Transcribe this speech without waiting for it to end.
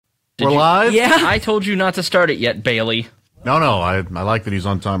We're live? Yeah. I told you not to start it yet, Bailey. No, I like that he's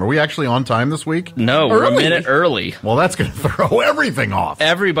on time. Are we actually on time this week? No, we're a minute early. Well, that's going to throw everything off.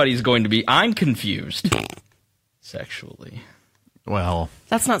 Everybody's going to be. I'm confused. Sexually. Well.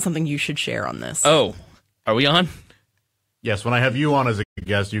 That's not something you should share on this. Oh, are we on? Yes, when I have you on as a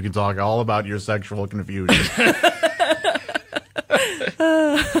guest, you can talk all about your sexual confusion.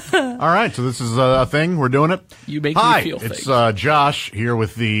 All right, so this is a thing. We're doing it. You make Hi, me feel it's fake. Josh here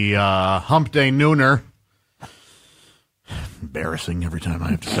with the Hump Day Nooner. Embarrassing every time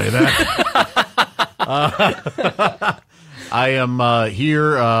I have to say that. I am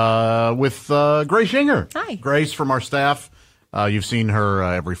here with Grace Yinger. Hi. Grace from our staff. You've seen her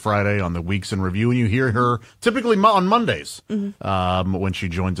every Friday on the Weeks in Review, and you hear her typically on Mondays when she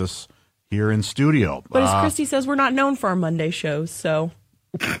joins us here in studio. But as Christy says, we're not known for our Monday shows, so.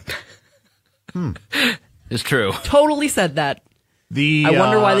 It's true. Totally said that. I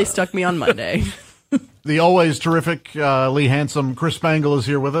wonder why they stuck me on Monday. The always terrifically handsome Chris Spangle is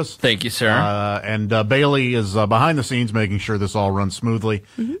here with us. Thank you, sir. And Bailey is behind the scenes making sure this all runs smoothly.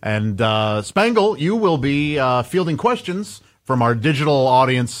 And Spangle, you will be fielding questions from our digital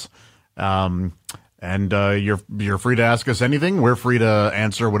audience. And you're free to ask us anything. We're free to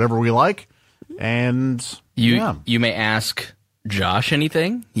answer whatever we like. And you may ask Josh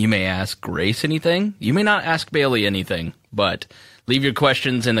anything. You may ask Grace anything. You may not ask Bailey anything, but leave your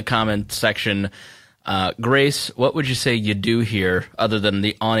questions in the comment section. Grace, what would you say you do here other than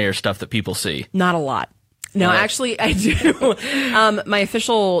the on-air stuff that people see? Not a lot. No, actually, I do. My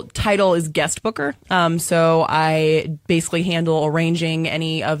official title is guest booker. So I basically handle arranging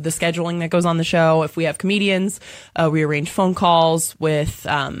any of the scheduling that goes on the show. If we have comedians, we arrange phone calls with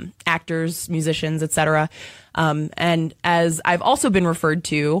actors, musicians, etc. And as I've also been referred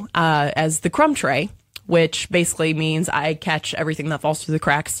to as the crumb tray, which basically means I catch everything that falls through the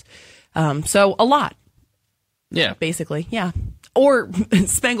cracks. So a lot. Yeah. Basically, yeah. Or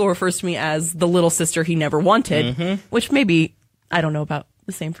Spangle refers to me as the little sister he never wanted, which maybe, I don't know about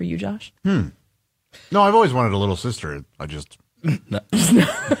the same for you, Josh. No, I've always wanted a little sister. I just...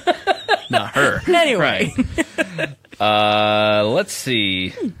 Not her. Anyway. Right. Let's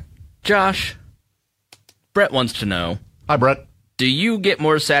see. Josh, Brett wants to know. Hi, Brett. Do you get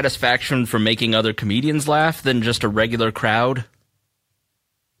more satisfaction from making other comedians laugh than just a regular crowd?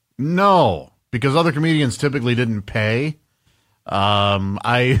 No, because other comedians typically didn't pay. I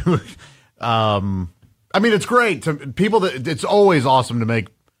mean, it's great to people it's always awesome to make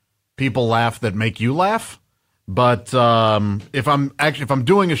people laugh that make you laugh. But if I'm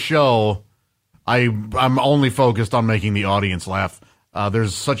doing a show, I'm only focused on making the audience laugh.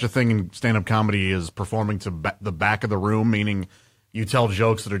 There's such a thing in stand-up comedy as performing to the back of the room, meaning you tell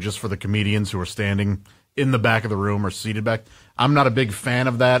jokes that are just for the comedians who are standing in the back of the room or seated back. I'm not a big fan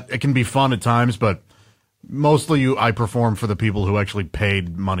of that. It can be fun at times, but mostly I perform for the people who actually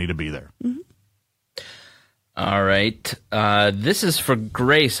paid money to be there. All right. This is for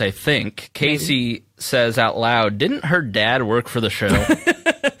Grace, I think. Casey says out loud, didn't her dad work for the show?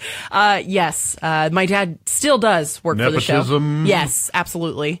 Yes. My dad still does work for the show. Nepotism. Yes,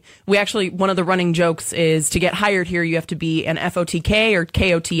 absolutely. We actually, one of the running jokes is to get hired here, you have to be an FOTK or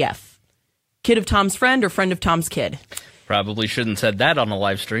KOTF. Kid of Tom's friend or friend of Tom's kid. Probably shouldn't have said that on a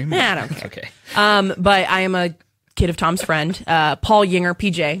live stream. I don't care. Okay. But I am a kid of Tom's friend. Paul Yinger,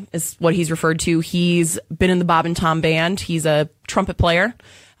 PJ, is what he's referred to. He's been in the Bob and Tom band. He's a trumpet player.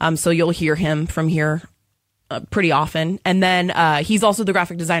 So you'll hear him from here pretty often. And then he's also the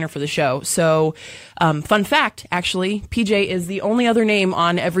graphic designer for the show. So fun fact, actually, PJ is the only other name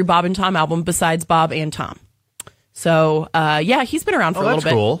on every Bob and Tom album besides Bob and Tom. So yeah, he's been around for a little bit.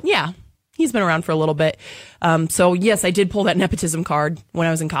 That's cool. Yeah. He's been around for a little bit. So, yes, I did pull that nepotism card when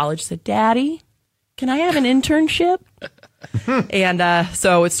I was in college. Said, Daddy, can I have an internship? And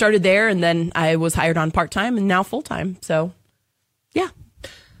so it started there, and then I was hired on part-time and now full-time. So, yeah.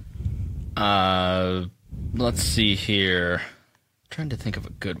 Let's see here. I'm trying to think of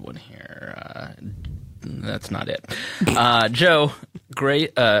a good one here. That's not it. Joe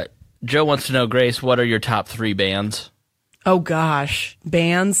wants to know, Grace, what are your top 3 bands? Oh, gosh.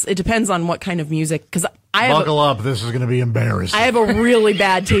 Bands. It depends on what kind of music. Because Buckle up. This is going to be embarrassing. I have a really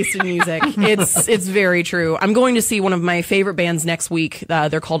bad taste in music. It's very true. I'm going to see one of my favorite bands next week.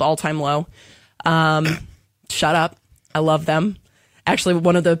 They're called All Time Low. Shut up. I love them. Actually,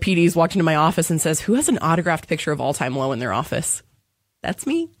 one of the PDs walked into my office and says, who has an autographed picture of All Time Low in their office? That's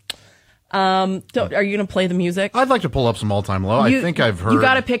me. Are you going to play the music? I'd like to pull up some all-time low. I think I've heard. You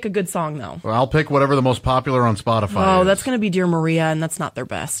got to pick a good song, though. Well, I'll pick whatever the most popular on Spotify is. That's going to be Dear Maria, and that's not their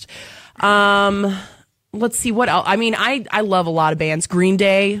best. let's see what else. I mean, I love a lot of bands. Green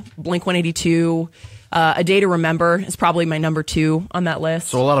Day, Blink-182, A Day to Remember is probably my number 2 on that list.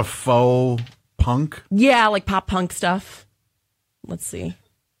 So a lot of faux punk? Yeah, like pop punk stuff. Let's see.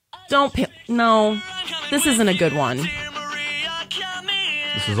 No, this isn't a good one.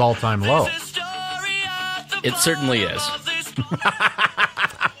 This is all-time low. It certainly is.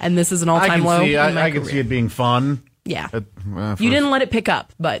 And this is an all-time low. I can see it being fun. Yeah. You didn't let it pick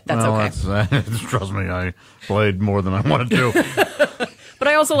up, but that's okay. Trust me, I played more than I wanted to. But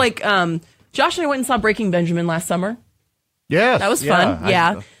I also like, Josh and I went and saw Breaking Benjamin last summer. Yes. That was fun.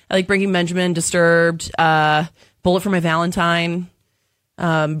 I like Breaking Benjamin, Disturbed, Bullet for My Valentine.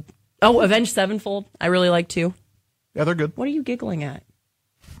 Avenged Sevenfold. I really like too. Yeah, they're good. What are you giggling at?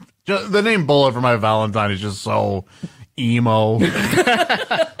 Just, the name Bullet for My Valentine is just so emo.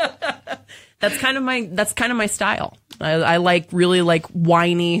 That's kind of my style. I really like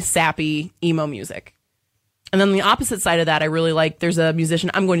whiny, sappy emo music. And then the opposite side of that, I really like. There's a musician.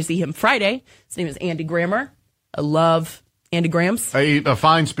 I'm going to see him Friday. His name is Andy Grammer. I love Andy Grams. A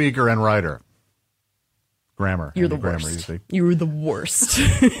fine speaker and writer. Grammar. You're Andy the Grammer, worst. you see. You were the worst.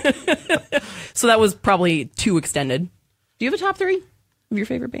 So that was probably too extended. Do you have a top 3 of your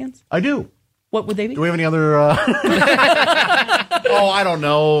favorite bands? I do. What would they be? Do we have any other? I don't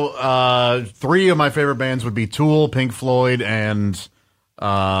know. 3 of my favorite bands would be Tool, Pink Floyd, and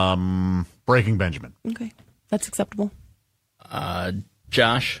Breaking Benjamin. Okay, that's acceptable.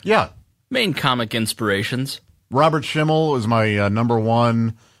 Josh? Yeah. Main comic inspirations? Robert Schimmel is my number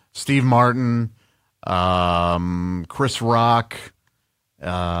 1. Steve Martin, Chris Rock,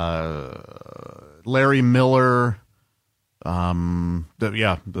 Larry Miller. I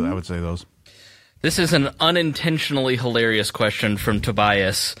would say those. This is an unintentionally hilarious question from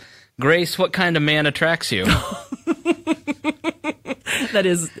Tobias. Grace, what kind of man attracts you? That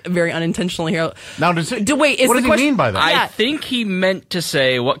is very unintentionally here. Now, what does he mean by that? I think he meant to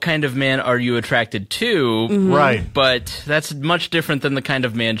say, what kind of man are you attracted to? Mm-hmm. Right. But that's much different than the kind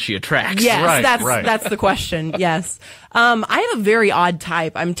of man she attracts. Yes, Right. That's the question. Yes. I have a very odd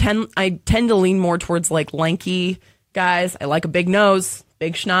type. I tend to lean more towards like lanky guys. I like a big nose,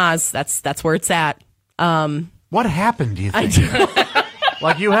 big schnoz. That's where it's at. What happened, do you think?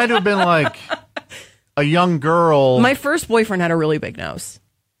 Like, you had to have been like a young girl. My first boyfriend had a really big nose.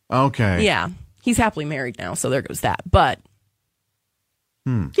 Okay. Yeah. He's happily married now, so there goes that. But,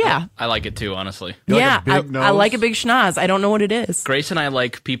 yeah. I like it too, honestly. You like a big nose? I like a big schnoz. I don't know what it is. Grace and I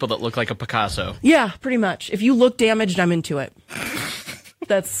like people that look like a Picasso. Yeah, pretty much. If you look damaged, I'm into it.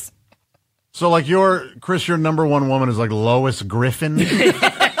 That's... So, like, your number 1 woman is like Lois Griffin?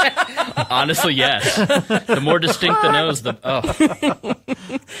 Honestly, yes. The more distinct the nose,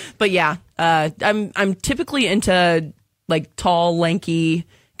 But yeah, I'm typically into like tall, lanky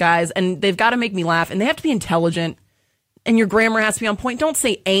guys, and they've got to make me laugh, and they have to be intelligent, and your grammar has to be on point. Don't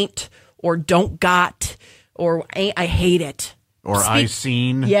say ain't or don't got or ain't. I hate it. Or I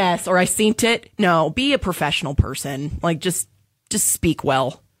seen. Yes, or I seen it. No, be a professional person. Like just speak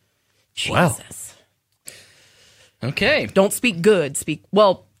well. Jesus. Okay. Don't speak good.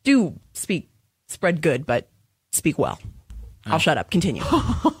 Do speak, spread good, but speak well. I'll shut up. Continue.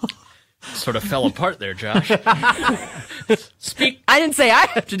 Sort of fell apart there, Josh. Speak. I didn't say I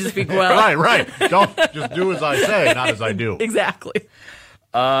have to speak well. Right. Don't just do as I say, not as I do. Exactly.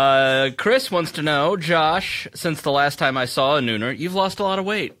 Chris wants to know, Josh, since the last time I saw a nooner, you've lost a lot of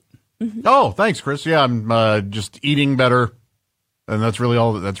weight. Mm-hmm. Oh, thanks, Chris. Yeah, I'm just eating better, and that's really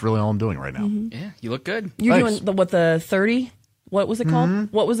all I'm doing right now. Mm-hmm. Yeah, you look good. You're Thanks. doing the 30? What was it called?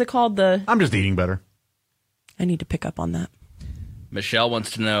 Mm-hmm. What was it called? I'm just eating better. I need to pick up on that. Michelle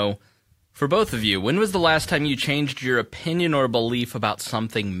wants to know, for both of you, when was the last time you changed your opinion or belief about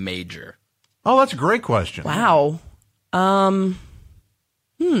something major? Oh, that's a great question. Wow. I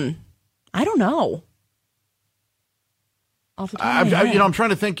don't know. Off the top of my head. I'm trying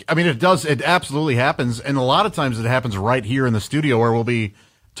to think. I mean, it absolutely happens, and a lot of times it happens right here in the studio where we'll be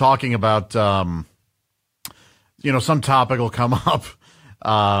talking about, some topic will come up,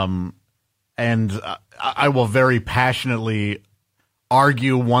 and I will very passionately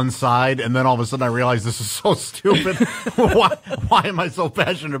argue one side, and then all of a sudden I realize this is so stupid. Why am I so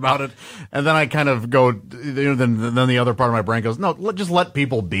passionate about it? And then I kind of go, then the other part of my brain goes, no, just let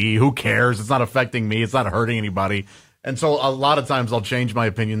people be. Who cares? It's not affecting me. It's not hurting anybody. And so a lot of times I'll change my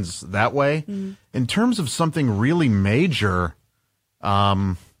opinions that way. Mm. In terms of something really major,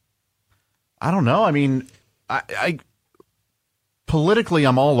 I don't know. I mean, I politically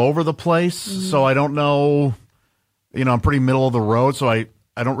I'm all over the place, so I don't know. I'm pretty middle of the road, so I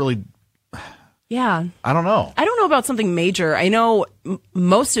don't really. Yeah. I don't know. I don't know about something major. I know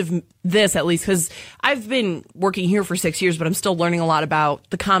most of this, at least, because I've been working here for 6 years, but I'm still learning a lot about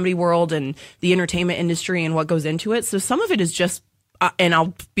the comedy world and the entertainment industry and what goes into it. So some of it is just, and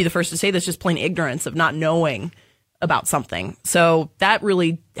I'll be the first to say this, just plain ignorance of not knowing about something. So that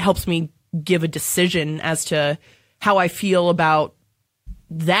really helps me give a decision as to how I feel about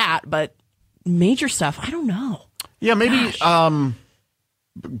that. But major stuff, I don't know. Yeah, maybe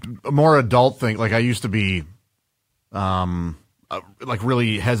a more adult thing. Like I used to be like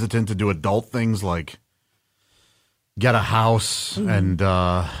really hesitant to do adult things like get a house and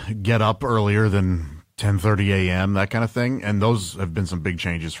get up earlier than 10:30 a.m., that kind of thing. And those have been some big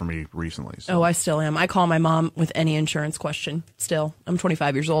changes for me recently. So. Oh, I still am. I call my mom with any insurance question still. I'm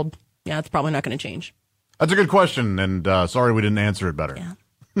 25 years old. Yeah, it's probably not going to change. That's a good question, and sorry we didn't answer it better. Yeah.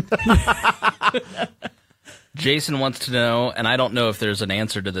 Jason wants to know, and I don't know if there's an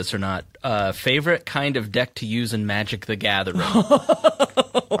answer to this or not, favorite kind of deck to use in Magic the Gathering?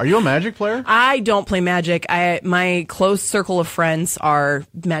 Are you a Magic player? I don't play Magic. My close circle of friends are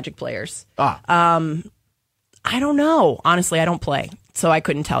Magic players. I don't know. Honestly, I don't play, so I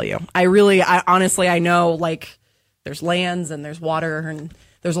couldn't tell you. I know, like, there's lands and there's water and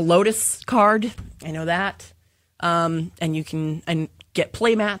there's a Lotus card. I know that. And you can get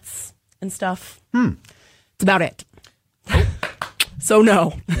play mats and stuff. It's about it. So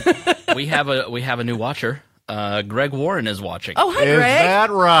no. we have a new watcher. Greg Warren is watching. Oh, hi, Is Greg.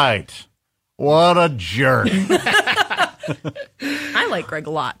 that right? What a jerk. I like Greg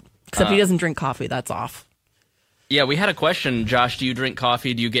a lot. Except he doesn't drink coffee. That's off. Yeah, we had a question. Josh, do you drink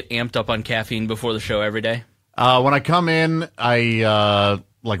coffee? Do you get amped up on caffeine before the show every day? When I come in, I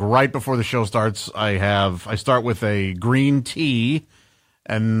like right before the show starts, I start with a green tea,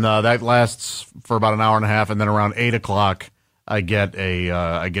 and that lasts for about an hour and a half, and then around 8 o'clock, I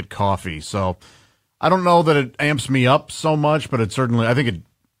get coffee. So I don't know that it amps me up so much, but I think it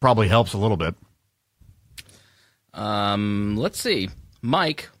probably helps a little bit. Let's see.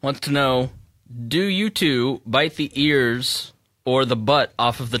 Mike wants to know, do you two bite the ears or the butt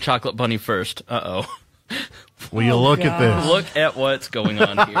off of the chocolate bunny first? Uh-oh. Will you look at this? Look at what's going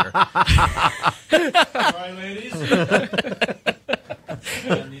on here. Hi, ladies.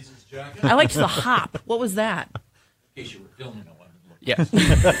 I liked the hop. What was that? In case you were filming, I wanted to look. Yeah.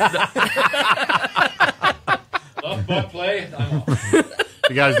 Love butt play. I'm off. If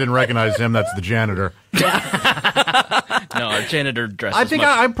you guys didn't recognize him, that's the janitor. No, our janitor dresses I think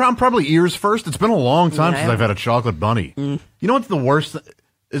much. I'm probably ears first. It's been a long time since I've had a chocolate bunny. You know what's the worst?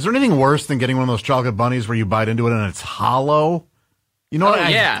 Is there anything worse than getting one of those chocolate bunnies where you bite into it and it's hollow? You know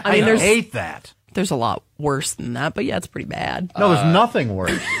what? yeah. I mean, I hate that. There's a lot worse than that, but yeah, it's pretty bad. No, there's nothing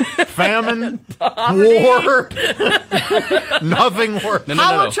worse. Famine, war, nothing worse. No.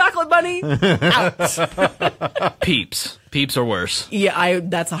 Hollow chocolate bunny? Out. Peeps. Peeps are worse. Yeah,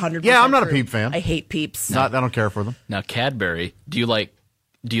 that's 100%. Yeah, I'm not a true. Peep fan. I hate Peeps. I don't care for them. Now, Cadbury. Do you like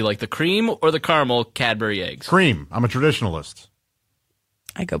the cream or the caramel Cadbury eggs? Cream. I'm a traditionalist.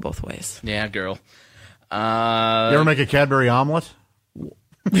 I go both ways. Yeah, girl. You ever make a Cadbury omelet?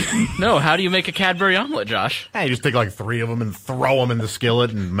 No, how do you make a Cadbury omelet, Josh? Hey, you just take like 3 of them and throw them in the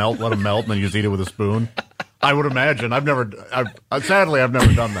skillet and let them melt, and then you just eat it with a spoon. I would imagine. Sadly, I've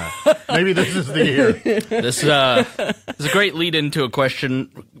never done that. Maybe this is the year. This is a great lead into a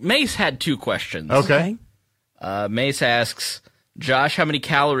question. Mace had 2 questions. Okay. Mace asks, Josh, how many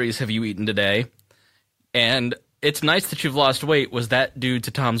calories have you eaten today? And it's nice that you've lost weight. Was that due to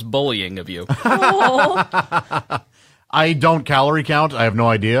Tom's bullying of you? Oh. I don't calorie count. I have no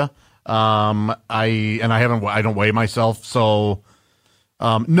idea. I don't weigh myself. So,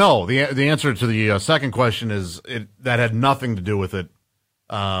 no. The answer to the second question is that had nothing to do with it.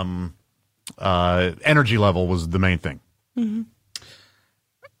 Energy level was the main thing. Mm-hmm.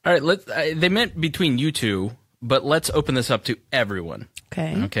 All right. They meant between you two, but let's open this up to everyone.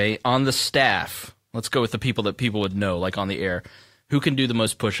 Okay. Okay. On the staff, let's go with the people that people would know, like on the air. Who can do the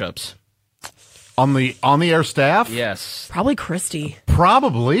most push-ups? On the air staff? Yes. Probably Christy.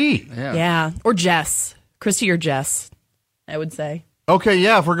 Probably. Yeah. Or Jess. Christy or Jess, I would say. Okay,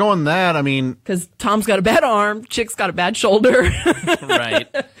 yeah, if we're going that, I mean... Because Tom's got a bad arm, Chick's got a bad shoulder. Right.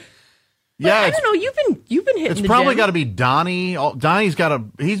 Yeah, I don't know. You've been hitting it's the probably gym. got to be Donnie. Donnie's got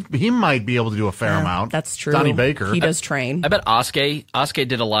he might be able to do a fair amount. That's true. Donnie Baker. He does train. I bet Oskay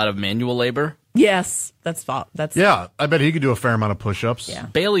did a lot of manual labor. Yes. That's Yeah, I bet he could do a fair amount of push-ups. Yeah.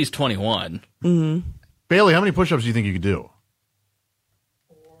 Bailey's 21. Mm-hmm. Bailey, how many push-ups do you think you could do?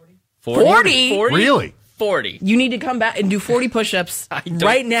 40? Really? 40. You need to come back and do 40 push-ups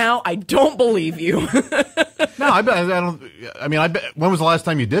right now. I don't believe you. No, I bet. I don't. I mean, I bet. When was the last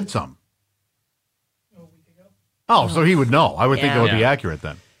time you did some? Oh, so he would know. I would think that would be Yeah. accurate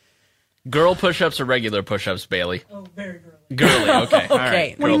then. Girl push-ups or regular push-ups, Bailey? Oh, very girly. Girly, okay. All Okay.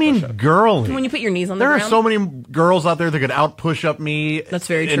 right. What do you Girl mean, push-up. girly? When you put your knees on the There are ground. so many girls out there that could out-push up me. That's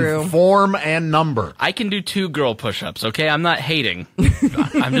very in true. form and number. I can do 2 girl push-ups, okay? I'm not hating.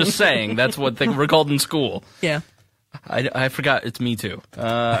 I'm just saying that's what we're called in school. Yeah. I forgot it's me too. All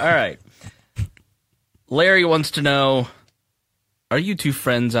right. Larry wants to know, are you 2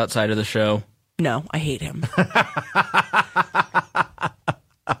 friends outside of the show? No, I hate him.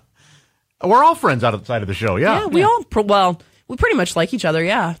 We're all friends outside of the show, yeah. Yeah, we pretty much like each other,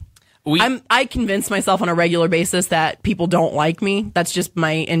 yeah. I convince myself on a regular basis that people don't like me. That's just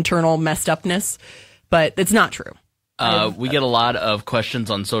my internal messed upness, but it's not true. We get a lot of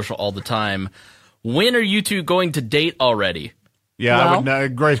questions on social all the time. When are you 2 going to date already? Yeah, Well-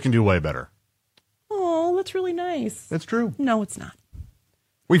 Grace can do way better. Oh, that's really nice. It's true. No, it's not.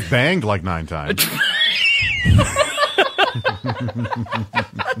 We've banged like 9 times.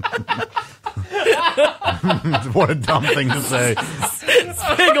 What a dumb thing to say.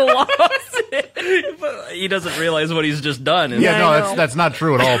 Big loss. He doesn't realize what he's just done. Yeah, I no, know. that's not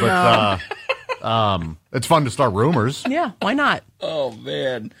true at all, but it's fun to start rumors. Yeah, why not? Oh,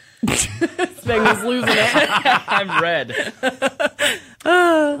 man. Megan's losing it. I'm red.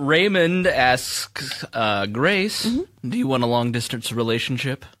 Raymond asks Grace, do you want a long-distance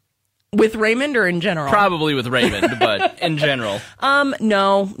relationship? With Raymond or in general? Probably with Raymond, but in general.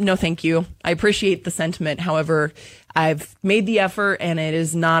 No, thank you. I appreciate the sentiment. However, I've made the effort and it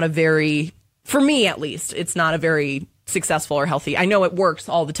is not a very, for me at least, it's not a very successful or healthy. I know it works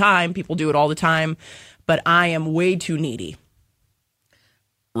all the time. People do it all the time, but I am way too needy.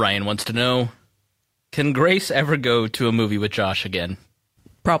 Ryan wants to know, can Grace ever go to a movie with Josh again?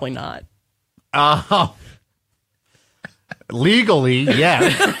 Probably not. Legally,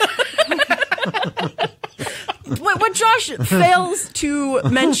 yes. What Josh fails to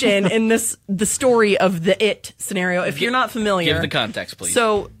mention in the story of the It scenario, if you're not familiar. Give the context, please.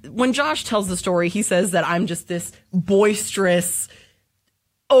 So when Josh tells the story, he says that I'm just this boisterous,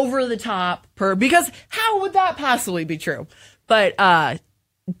 over the top because how would that possibly be true? But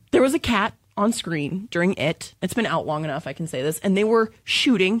there was a cat on screen during It. It's been out long enough, I can say this, and they were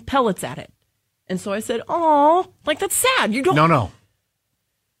shooting pellets at it. And so I said, "Oh, like that's sad. You don't." No.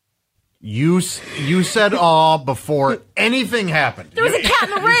 You said "aw" before anything happened. There was a cat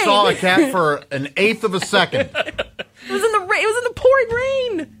in the rain. You saw a cat for an eighth of a second. It was in the rain. It was in the pouring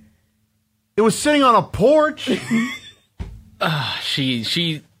rain. It was sitting on a porch.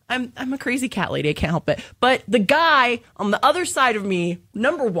 I'm a crazy cat lady. I can't help it. But the guy on the other side of me,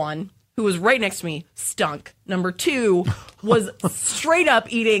 number one, who was right next to me, stunk. Number 2 was straight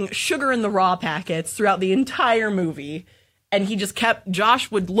up eating sugar in the raw packets throughout the entire movie. And he just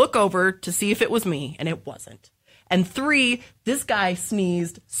Josh would look over to see if it was me, and it wasn't. And 3, this guy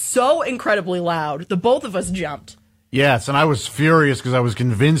sneezed so incredibly loud, the both of us jumped. Yes, and I was furious because I was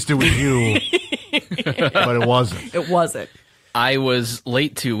convinced it was you, but it wasn't. It wasn't. I was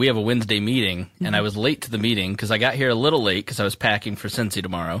late we have a Wednesday meeting, and I was late to the meeting because I got here a little late because I was packing for Cincy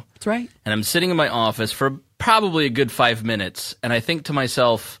tomorrow. That's right. And I'm sitting in my office for probably a good 5 minutes, and I think to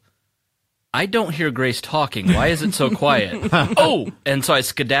myself, I don't hear Grace talking. Why is it so quiet? Oh! And so I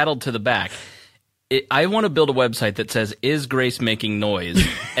skedaddled to the back. I want to build a website that says, is Grace making noise?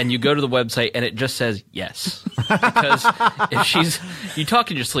 And you go to the website, and it just says yes. Because if you talk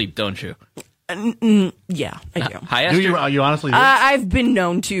in your sleep, don't you? Yeah, I do. I asked Do you, her- you honestly do? I've been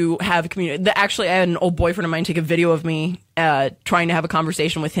known to have community. Actually, I had an old boyfriend of mine take a video of me trying to have a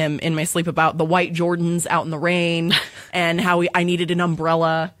conversation with him in my sleep about the white Jordans out in the rain and how I needed an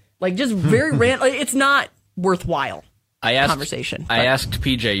umbrella. Like, just very random. It's not worthwhile. Conversation. I asked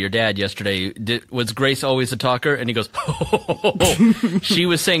PJ, your dad, yesterday, was Grace always a talker? And he goes, she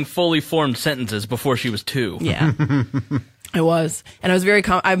was saying fully formed sentences before she was 2. Yeah. I was. And I was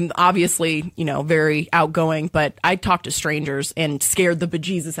I'm obviously, very outgoing, but I talked to strangers and scared the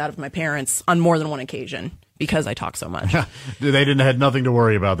bejesus out of my parents on more than one occasion because I talk so much. They had nothing to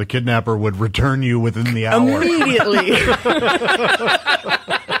worry about. The kidnapper would return you within the hour. Immediately.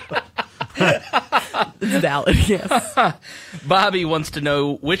 It's valid, yes. Bobby wants to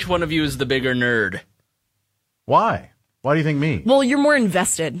know, which one of you is the bigger nerd? Why? Why do you think me? Well, you're more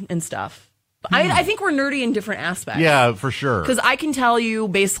invested in stuff. I think we're nerdy in different aspects. Yeah, for sure. Because I can tell you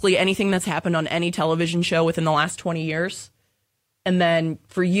basically anything that's happened on any television show within the last 20 years. And then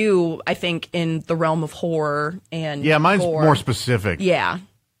for you, I think in the realm of horror and Yeah, mine's gore. more specific. Yeah.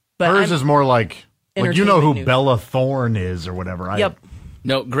 But Hers is more like you know who entertainment news. Bella Thorne is or whatever. Yep.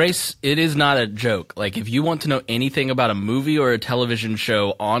 No, Grace, it is not a joke. Like, if you want to know anything about a movie or a television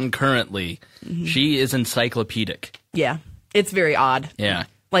show on currently, she is encyclopedic. Yeah, it's very odd. Yeah.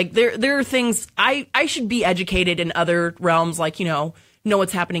 Like, there are things, I should be educated in other realms, like, know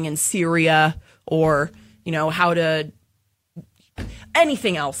what's happening in Syria, or, how to,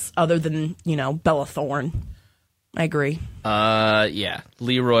 anything else other than, Bella Thorne. I agree. Yeah.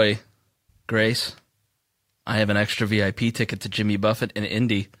 Leroy, Grace, I have an extra VIP ticket to Jimmy Buffett in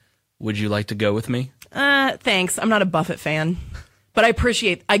Indy. Would you like to go with me? Thanks. I'm not a Buffett fan, but I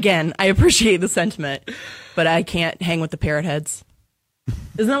appreciate the sentiment, but I can't hang with the parrot heads.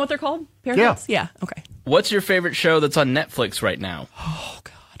 Isn't that what they're called? Parrot heads? Yeah. Okay. What's your favorite show that's on Netflix right now? Oh,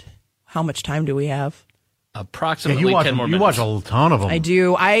 God. How much time do we have? Approximately 10 more minutes. You watch a ton of them. I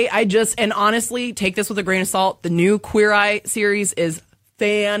do. I just, and honestly, take this with a grain of salt. The new Queer Eye series is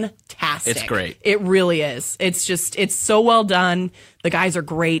fantastic. It's great. It really is. It's so well done. The guys are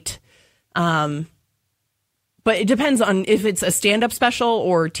great. But it depends on if it's a stand-up special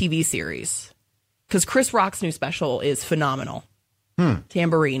or TV series. Because Chris Rock's new special is phenomenal.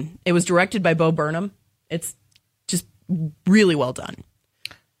 Tambourine. It was directed by Bo Burnham. It's just really well done.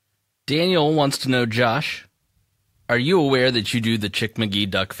 Daniel wants to know, Josh, are you aware that you do the Chick McGee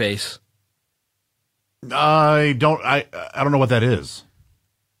duck face? I don't know what that is.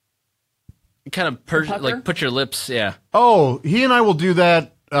 Kind of put your lips, yeah. Oh, he and I will do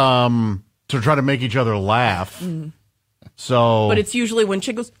that to try to make each other laugh. So, but it's usually when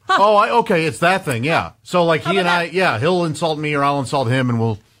Chick goes, huh. Oh, okay, it's that thing, yeah. So like he and I, he'll insult me or I'll insult him, and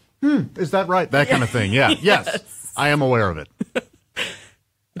we'll, is that right? That kind of thing, yeah. Yes, I am aware of it.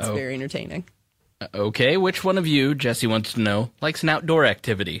 It's very entertaining. Okay, which one of you, Jesse wants to know, likes an outdoor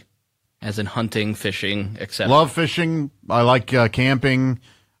activity? As in hunting, fishing, etc. Love fishing. I like camping.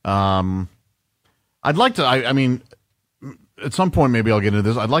 I'd like to, I mean, at some point maybe I'll get into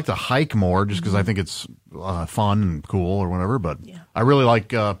this. I'd like to hike more just because I think it's fun and cool or whatever. But I really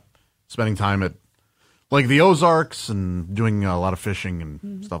like spending time at like the Ozarks and doing a lot of fishing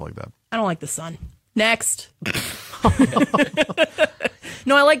and stuff like that. I don't like the sun. Next.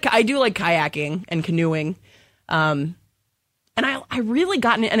 No, I do like kayaking and canoeing. And I really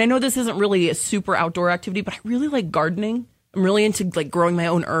gotten it, and I know this isn't really a super outdoor activity, but I really like gardening. I'm really into like growing my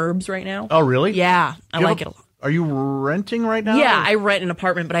own herbs right now. Oh, really? Yeah, I like it a lot. Are you renting right now? Yeah, I rent an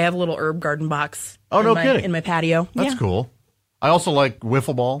apartment, but I have a little herb garden box. Oh, no kidding. In my patio. That's cool. I also like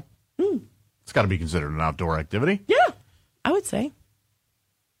wiffle ball. It's got to be considered an outdoor activity. Yeah, I would say.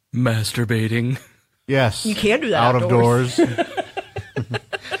 Masturbating. Yes. You can do that out of doors.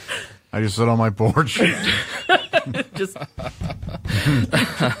 I just sit on my porch. Just.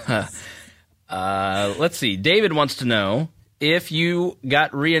 Let's see. David wants to know, if you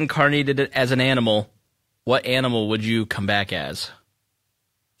got reincarnated as an animal, what animal would you come back as?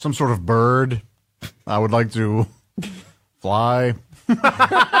 Some sort of bird. I would like to fly.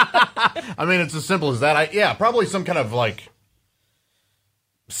 I mean, it's as simple as that. Probably some kind of like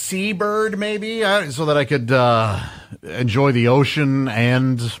seabird, maybe, so that I could enjoy the ocean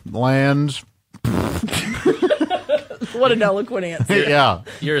and land. What an eloquent answer. Yeah.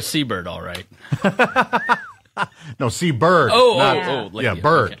 You're a seabird, all right. No, seabird. Like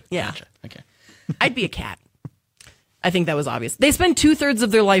bird. Okay. Yeah. Gotcha. Okay. I'd be a cat. I think that was obvious. They spend 2/3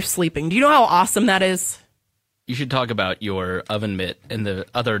 of their life sleeping. Do you know how awesome that is? You should talk about your oven mitt and the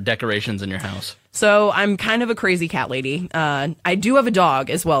other decorations in your house. So I'm kind of a crazy cat lady. I do have a dog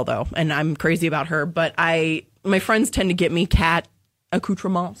as well, though, and I'm crazy about her. But my friends tend to get me cat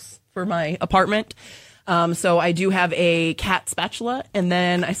accoutrements for my apartment. So I do have a cat spatula, and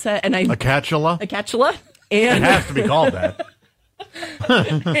then a catula? A catula. And it has to be called that.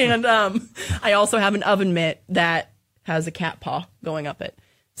 And I also have an oven mitt that has a cat paw going up it.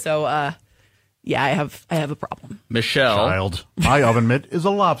 So I have a problem. Michelle. Child. My oven mitt is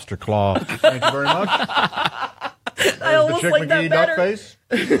a lobster claw. Thank you very much. I almost like that better. Duck face.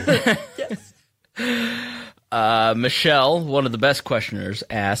 Yes. Michelle, one of the best questioners,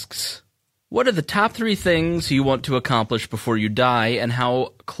 asks, what are the top 3 things you want to accomplish before you die, and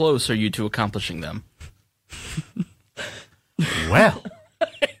how close are you to accomplishing them? Well.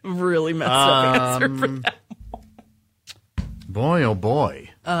 Really messed up answer for that. Boy, oh boy.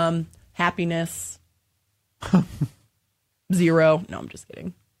 Happiness. 0. No, I'm just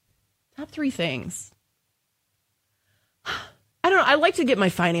kidding. Top 3 things. I don't know. I like to get my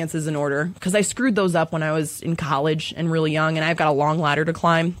finances in order because I screwed those up when I was in college and really young, and I've got a long ladder to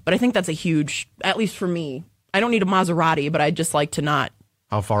climb. But I think that's a huge, at least for me. I don't need a Maserati, but I'd just like to not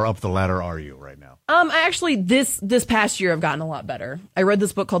How far up the ladder are you right now? I actually this past year I've gotten a lot better. I read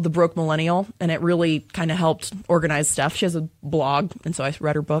this book called The Broke Millennial, and it really kind of helped organize stuff. She has a blog, and so I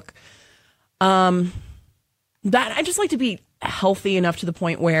read her book. That I just like to be healthy enough to the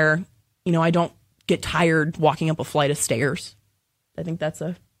point where, I don't get tired walking up a flight of stairs. I think that's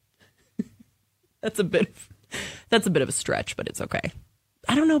a bit of a stretch, but it's okay.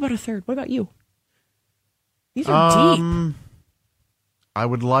 I don't know about a third. What about you? These are deep. I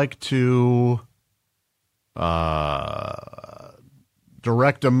would like to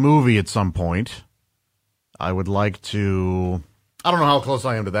direct a movie at some point. I would like to. I don't know how close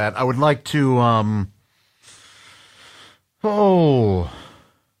I am to that. I would like to.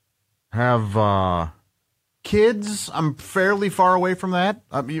 Have kids. I'm fairly far away from that.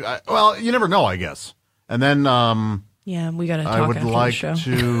 Well, you never know, I guess. And then. Yeah, we got to talk I would after like the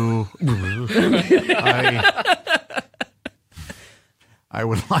show. I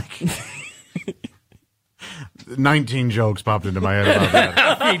would like 19 jokes popped into my head about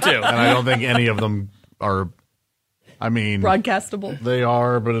that. Me too. And I don't think any of them are, Broadcastable. They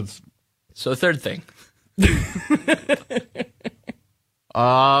are, but it's... So third thing.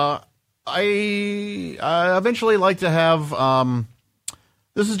 I eventually like to have,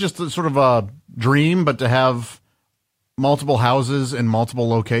 this is just a sort of a dream, but to have multiple houses in multiple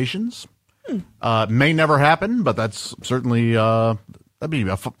locations. May never happen, but that's certainly, that'd be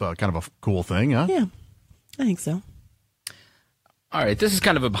kind of a cool thing, huh? Yeah, I think so. All right, this is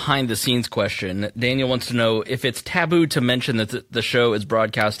kind of a behind-the-scenes question. Daniel wants to know if it's taboo to mention that the show is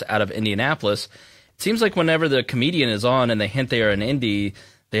broadcast out of Indianapolis. It seems like whenever the comedian is on and they hint they are in Indy,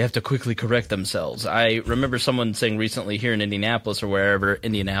 they have to quickly correct themselves. I remember someone saying recently here in Indianapolis or wherever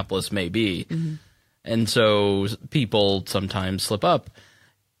Indianapolis may be, and so people sometimes slip up.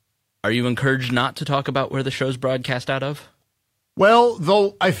 Are you encouraged not to talk about where the show's broadcast out of? Well,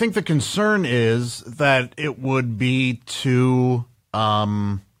 though, I think the concern is that it would be too,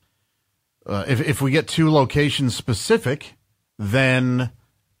 if we get too location specific, then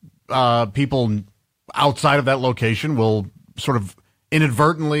people outside of that location will sort of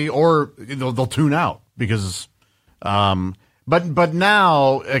inadvertently, or they'll tune out because, but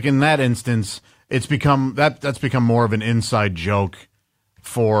now, like in that instance, it's become that's become more of an inside joke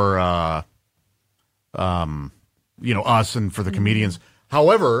for us and for the comedians.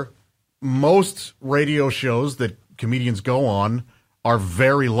 However, most radio shows that comedians go on are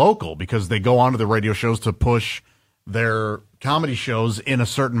very local because they go onto the radio shows to push their comedy shows in a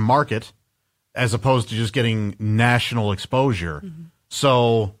certain market as opposed to just getting national exposure.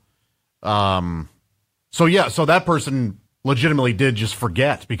 So that person legitimately did just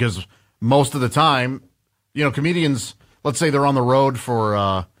forget because most of the time, comedians, let's say they're on the road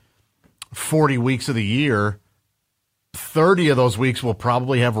for 40 weeks of the year, 30 of those weeks will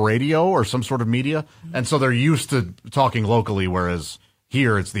probably have radio or some sort of media. And so they're used to talking locally, whereas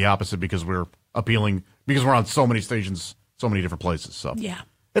here it's the opposite because we're on so many stations, so many different places. So Yeah.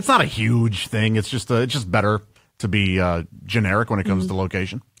 It's not a huge thing. It's just better to be generic when it comes to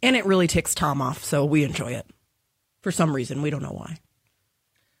location. And it really ticks Tom off, so we enjoy it. For some reason, we don't know why.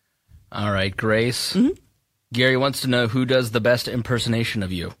 All right, Grace. Gary wants to know who does the best impersonation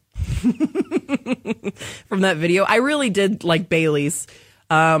of you. From that video, I really did like Bailey's.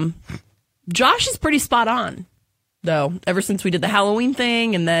 Josh is pretty spot on, though, ever since we did the Halloween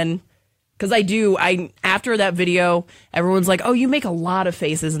thing, and then... Because after that video, everyone's like, "Oh, you make a lot of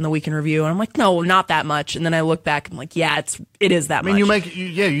faces in the Week in Review," and I'm like, "No, not that much." And then I look back, and I'm like, "Yeah, it is that much."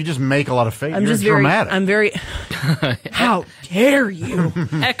 You just make a lot of faces. I'm just You're dramatic. I'm very. How dare you?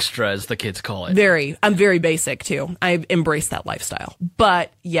 Extra, as the kids call it. I'm very basic too. I embrace that lifestyle.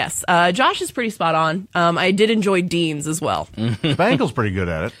 But yes, Josh is pretty spot on. I did enjoy Dean's as well. Spankel's pretty good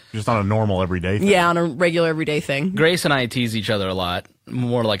at it, just on a normal everyday thing. Yeah, on a regular everyday thing. Grace and I tease each other a lot.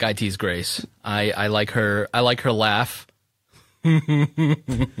 More like I tease Grace. I like her. I like her laugh. Oh,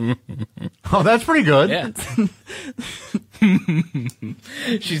 that's pretty good. Yeah.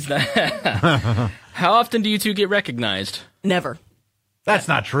 She's not. How often do you two get recognized? Never. That's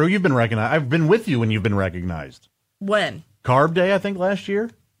not true. You've been recognized. I've been with you when you've been recognized. When? Carb Day, I think, last year.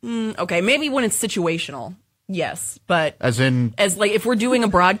 Okay, maybe when it's situational. Yes, but as like if we're doing a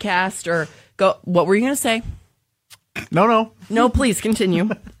broadcast or go. What were you going to say? No, please continue.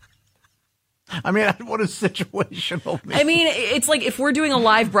 I mean, what is situational mean? I mean, it's like if we're doing a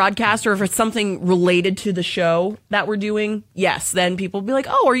live broadcast or if it's something related to the show that we're doing, yes, then people will be like,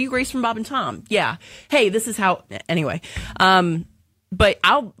 "Oh, are you Grace from Bob and Tom?" Yeah. Hey, this is how. Anyway, but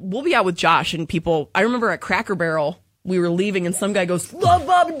we'll be out with Josh and people. I remember at Cracker Barrel we were leaving, and some guy goes, "Love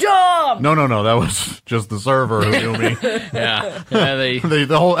Bob Dom." No, that was just the server who knew me. Yeah,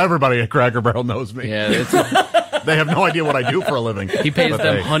 Everybody at Cracker Barrel knows me. yeah. They have no idea what I do for a living. He pays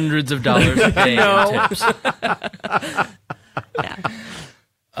them hundreds of dollars a day in tips.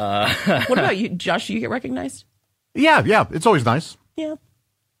 What about you, Josh? Do you get recognized? Yeah, it's always nice. Yeah.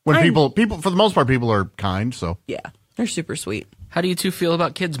 When people, for the most part, people are kind, so. Yeah, they're super sweet. How do you two feel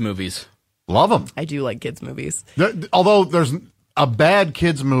about kids' movies? Love them. I do like kids' movies. Although there's a bad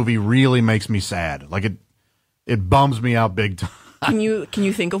kids movie really makes me sad. Like it bums me out big time. Can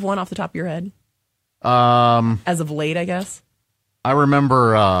you think of one off the top of your head? As of late, I guess. I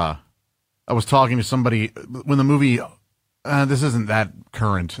remember I was talking to somebody when the movie. This isn't that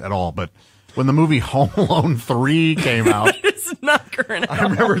current at all, but when the movie Home Alone 3 came out, It's not current. I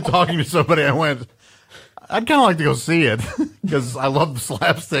remember talking to somebody. I went, I'd kind of like to go see it because I love the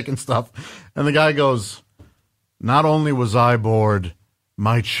slapstick and stuff. And the guy goes, "Not only was I bored,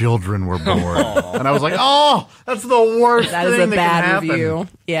 my children were bored." And I was like, "Oh, that's the worst That thing is a that bad can happen." review.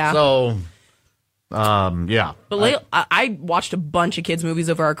 Yeah. So, yeah. But I watched a bunch of kids' movies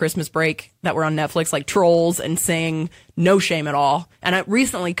over our Christmas break that were on Netflix, like Trolls and Sing, No Shame at All. And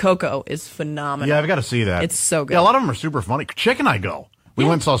recently, Coco is phenomenal. Yeah, I've got to see that. It's so good. Yeah, a lot of them are super funny. Chick and I go. We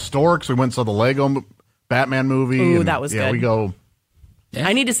went and saw Storks. We went and saw the Lego Batman movie. Ooh, and, that was yeah, good. we go. Yeah.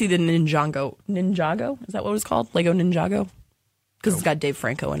 I need to see the Ninjago. Ninjago? Is that what it was called? Lego Ninjago? Because it's got Dave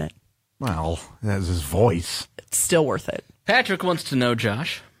Franco in it. Well, that's his voice. It's still worth it. Patrick wants to know,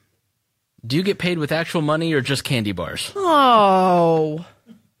 Josh, do you get paid with actual money or just candy bars? Oh.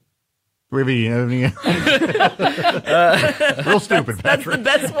 Really, real stupid, That's the Patrick.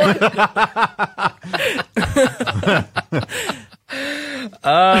 best one.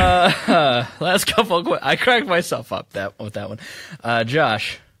 Last couple. I cracked myself up with that one.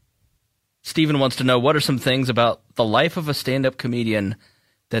 Josh, Steven wants to know, what are some things about the life of a stand-up comedian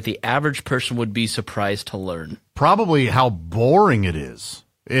that the average person would be surprised to learn? Probably how boring it is.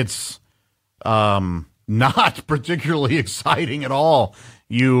 It's not particularly exciting at all.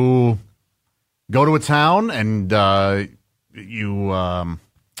 You go to a town and you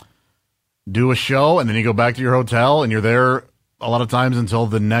do a show, and then you go back to your hotel, and you're there a lot of times until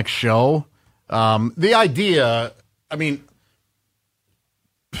the next show. The idea, I mean,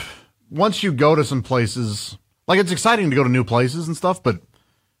 once you go to some places, like it's exciting to go to new places and stuff, but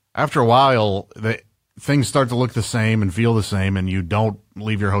after a while, things start to look the same and feel the same, and you don't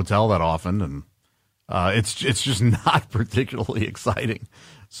leave your hotel that often, and it's just not particularly exciting.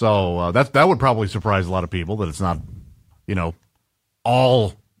 So that would probably surprise a lot of people that it's not,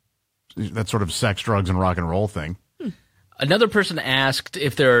 all that sort of sex, drugs, and rock and roll thing. Another person asked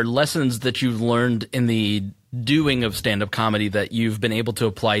if there are lessons that you've learned in the doing of stand-up comedy that you've been able to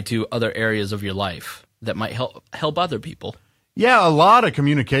apply to other areas of your life that might help other people. Yeah, a lot of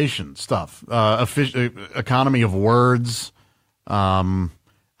communication stuff, economy of words, how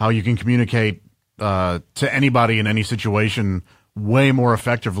you can communicate to anybody in any situation way more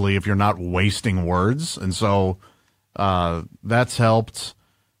effectively if you're not wasting words. And so that's helped.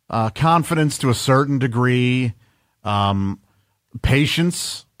 Confidence to a certain degree.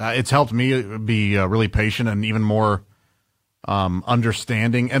 Patience. It's helped me be really patient and even more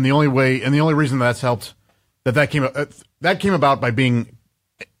understanding. And the only reason that's helped that came about by being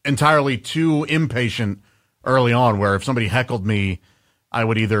entirely too impatient early on, where if somebody heckled me, I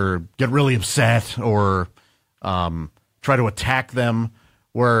would either get really upset or try to attack them,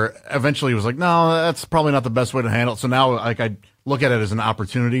 where eventually it was like, no, that's probably not the best way to handle it. So now I look at it as an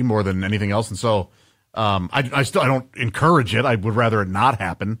opportunity more than anything else. And so I don't encourage it. I would rather it not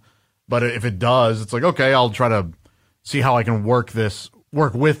happen. But if it does, it's like, okay, I'll try to see how I can work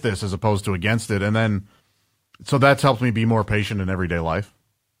with this as opposed to against it. And then, so that's helped me be more patient in everyday life.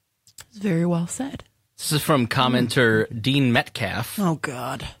 Very well said. This is from commenter Dean Metcalf. Oh,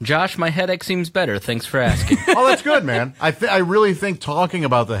 God. Josh, my headache seems better. Thanks for asking. Oh, that's good, man. I really think talking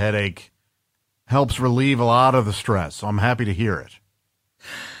about the headache helps relieve a lot of the stress. So I'm happy to hear it.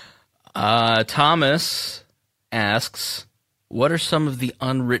 Thomas asks, what are some of the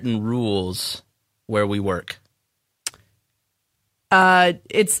unwritten rules where we work?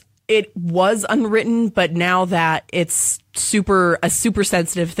 It was unwritten, but now that it's a super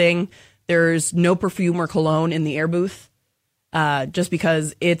sensitive thing, there's no perfume or cologne in the air booth, just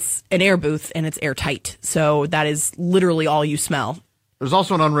because it's an air booth and it's airtight. So that is literally all you smell. There's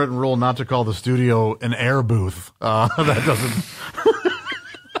also an unwritten rule not to call the studio an air booth. That doesn't.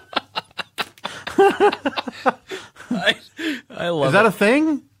 I love Is that a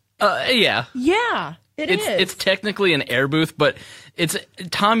thing? Yeah. Yeah, It's technically an air booth, but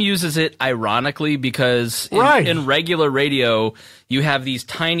Tom uses it ironically because in regular radio you have these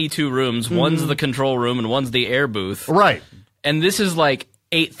tiny 2 rooms. One's the control room and one's the air booth. Right. And this is like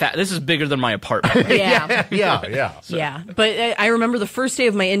this is bigger than my apartment. Yeah. Yeah. But I remember the first day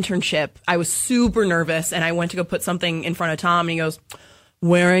of my internship, I was super nervous, and I went to go put something in front of Tom, and he goes,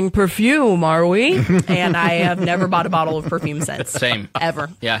 "Wearing perfume, are we?" And I have never bought a bottle of perfume since. Same. Ever.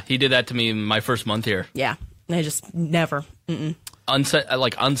 Yeah, he did that to me my first month here. Yeah. I just never.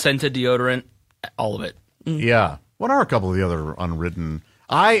 Unscented deodorant, all of it. Yeah. What are a couple of the other unwritten?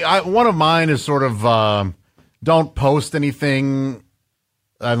 One of mine is sort of don't post anything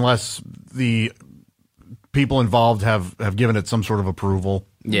unless the people involved have given it some sort of approval.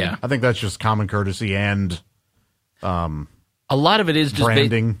 Yeah. I think that's just common courtesy and a lot of it is just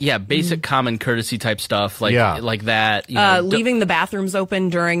branding. Basic common courtesy type stuff like that. Leaving the bathrooms open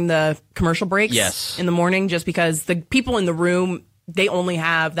during the commercial breaks in the morning, just because the people in the room, they only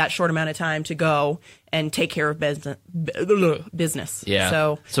have that short amount of time to go and take care of business.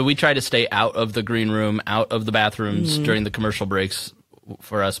 Yeah. So we try to stay out of the green room, out of the bathrooms during the commercial breaks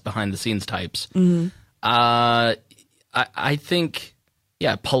for us behind the scenes types. I think,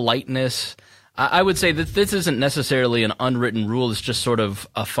 politeness. I would say that this isn't necessarily an unwritten rule. It's just sort of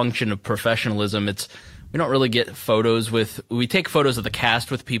a function of professionalism. We don't really get photos we take photos of the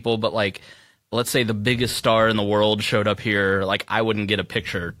cast with people, but like, let's say the biggest star in the world showed up here, like I wouldn't get a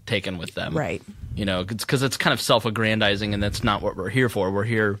picture taken with them. Right. It's because it's kind of self-aggrandizing, and that's not what we're here for. We're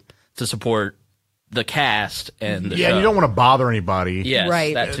here to support the cast and the show. And you don't want to bother anybody. Yes,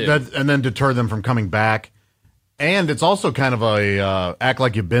 right. that too. And then deter them from coming back. And it's also kind of a act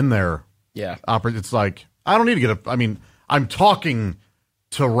like you've been there. Yeah. It's like, I don't need to I'm talking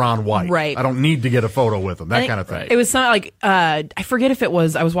to Ron White. Right. I don't need to get a photo with him. That kind of thing. It was something like, I forget if it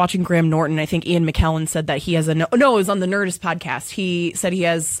was, I was watching Graham Norton. I think Ian McKellen said that he has it was on the Nerdist podcast. He said he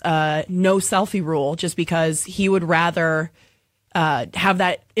has no selfie rule, just because he would rather have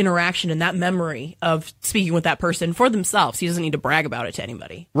that interaction and that memory of speaking with that person for themselves. He doesn't need to brag about it to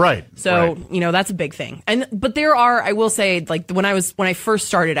anybody. Right. So, that's a big thing. But I will say, like, when I first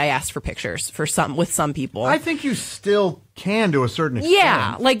started, I asked for pictures with some people. I think you still can to a certain extent.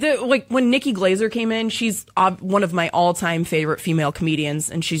 Yeah. Like when Nikki Glazer came in, she's one of my all-time favorite female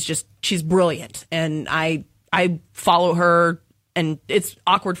comedians, and she's brilliant. And I follow her. And it's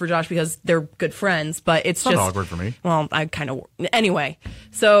awkward for Josh because they're good friends, but it's not just awkward for me. Well, anyway.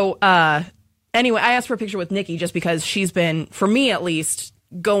 So, I asked for a picture with Nikki just because she's been, for me at least,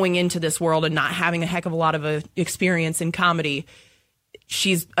 going into this world and not having a heck of a lot of experience in comedy.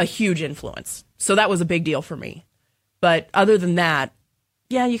 She's a huge influence. So that was a big deal for me. But other than that,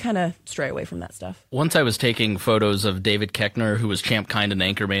 you kind of stray away from that stuff. Once I was taking photos of David Koechner, who was Champ Kind and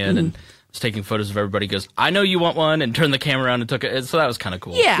Anchorman, and was taking photos of everybody. Goes, "I know you want one," and turned the camera around and took it. So that was kind of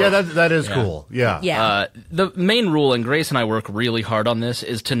cool. Yeah, that is cool. Yeah. The main rule, and Grace and I work really hard on this,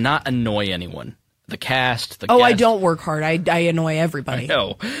 is to not annoy anyone. The cast, the guests. I don't work hard. I annoy everybody.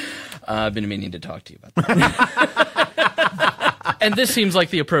 No, I've been meaning to talk to you about that. And this seems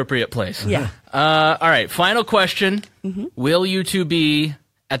like the appropriate place. Yeah. All right. Final question: Will you two be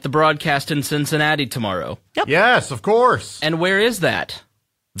at the broadcast in Cincinnati tomorrow? Yep. Yes, of course. And where is that?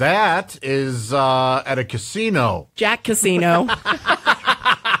 That is at a casino. Jack Casino.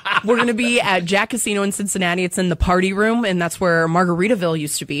 We're going to be at Jack Casino in Cincinnati. It's in the party room, and that's where Margaritaville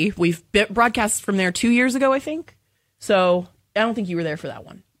used to be. We've broadcast from there 2 years ago, I think. So I don't think you were there for that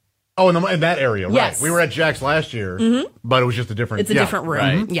one. Oh, in that area, right. Yes. We were at Jack's last year, but it was just a different... It's a different room.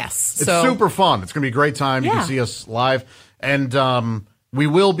 Right. Yes. It's super fun. It's going to be a great time. You can see us live. And we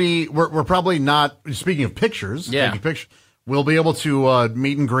will be... We're probably not... Speaking of pictures, taking pictures... We'll be able to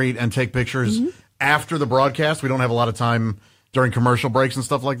meet and greet and take pictures after the broadcast. We don't have a lot of time during commercial breaks and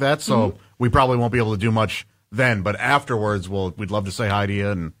stuff like that, so we probably won't be able to do much then. But afterwards, we'd love to say hi to you.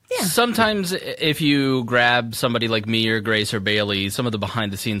 And sometimes if you grab somebody like me or Grace or Bailey, some of the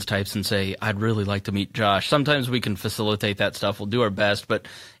behind-the-scenes types, and say, "I'd really like to meet Josh," sometimes we can facilitate that stuff. We'll do our best. But,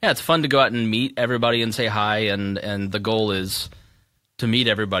 it's fun to go out and meet everybody and say hi, and the goal is to meet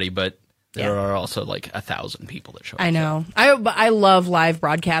everybody, but... There are also like 1,000 people that show up. I know. I love live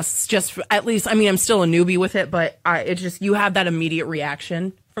broadcasts. Just at least, I'm still a newbie with it, but it's just you have that immediate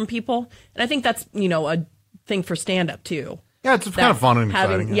reaction from people, and I think that's a thing for stand up too. Yeah, it's kind of fun and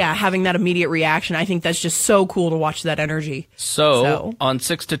exciting. Having that immediate reaction, I think that's just so cool to watch that energy. So on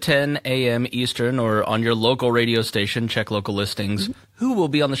 6 to 10 a.m. Eastern, or on your local radio station, check local listings. Who will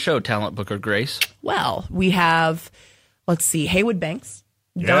be on the show? Talent Booker Grace. Well, we have, let's see, Haywood Banks.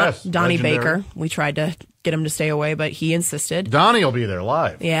 Yes, Donnie legendary. Baker. We tried to get him to stay away, but he insisted. Donnie will be there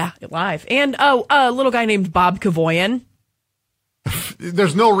live. Yeah, live. And a little guy named Bob Kavoyan.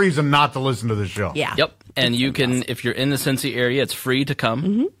 There's no reason not to listen to the show. Yeah. Yep. And you can, if you're in the Cincy area, it's free to come.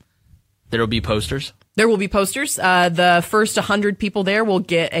 Mm-hmm. There will be posters. There will be posters. The first 100 people there will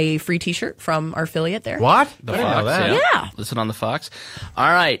get a free T-shirt from our affiliate there. What? The I didn't know Fox, that. Yeah. Listen on the Fox. All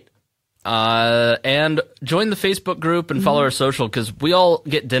right. And join the Facebook group and follow our social, because we all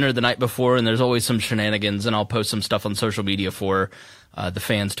get dinner the night before and there's always some shenanigans, and I'll post some stuff on social media for the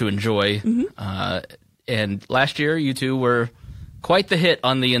fans to enjoy. And last year, you two were quite the hit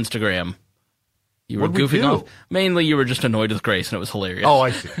on the Instagram. You were What'd we goofing do? off. Mainly, you were just annoyed with Grace, and it was hilarious. Oh,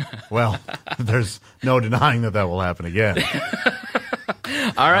 I see. Well, there's no denying that will happen again.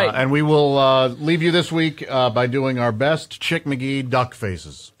 All right. And we will leave you this week by doing our best Chick McGee duck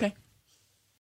faces. Okay.